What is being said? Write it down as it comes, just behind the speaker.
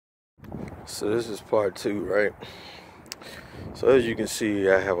So this is part 2, right? So as you can see,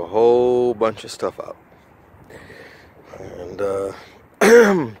 I have a whole bunch of stuff out.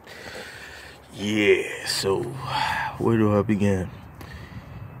 And yeah, so where do I begin?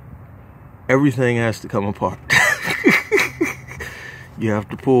 Everything has to come apart. You have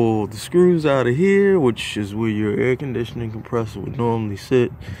to pull the screws out of here, which is where your air conditioning compressor would normally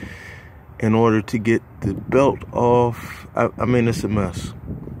sit, in order to get the belt off. I mean, it's a mess.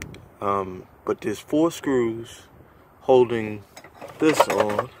 But there's 4 screws holding this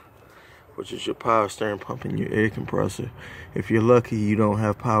on, which is your power steering pump and your air compressor. If you're lucky, you don't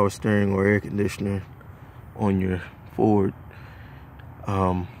have power steering or air conditioner on your Ford.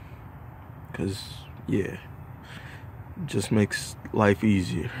 Cause yeah, it just makes life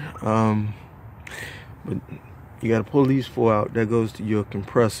easier. But you gotta pull these 4 out. That goes to your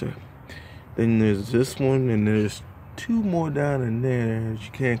compressor. Then there's this one, and there's 2 more down in there that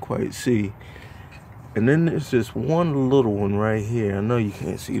you can't quite see. And then there's this one little one right here. I know you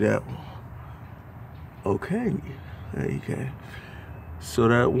can't see that one. Okay, there you go. So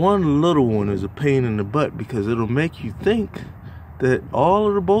that one little one is a pain in the butt because it'll make you think that all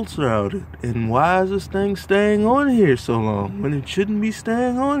of the bolts are out. And why is this thing staying on here so long when it shouldn't be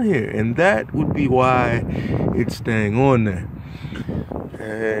staying on here? And that would be why it's staying on there.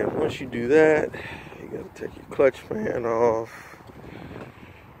 And once you do that, you gotta take your clutch fan off.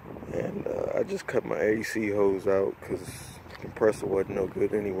 And I just cut my AC hose out because the compressor wasn't no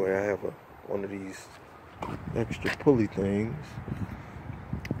good anyway. I have one of these extra pulley things.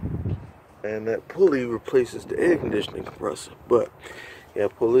 And that pulley replaces the air conditioning compressor. But yeah,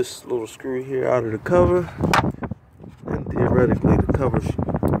 pull this little screw here out of the cover, and theoretically the cover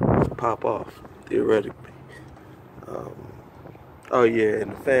should pop off. Theoretically. Oh yeah,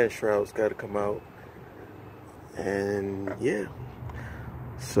 and the fan shroud's got to come out. And yeah.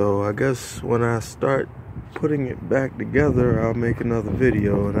 So I guess when I start putting it back together, I'll make another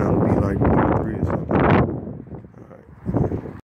video, and that'll be like part 3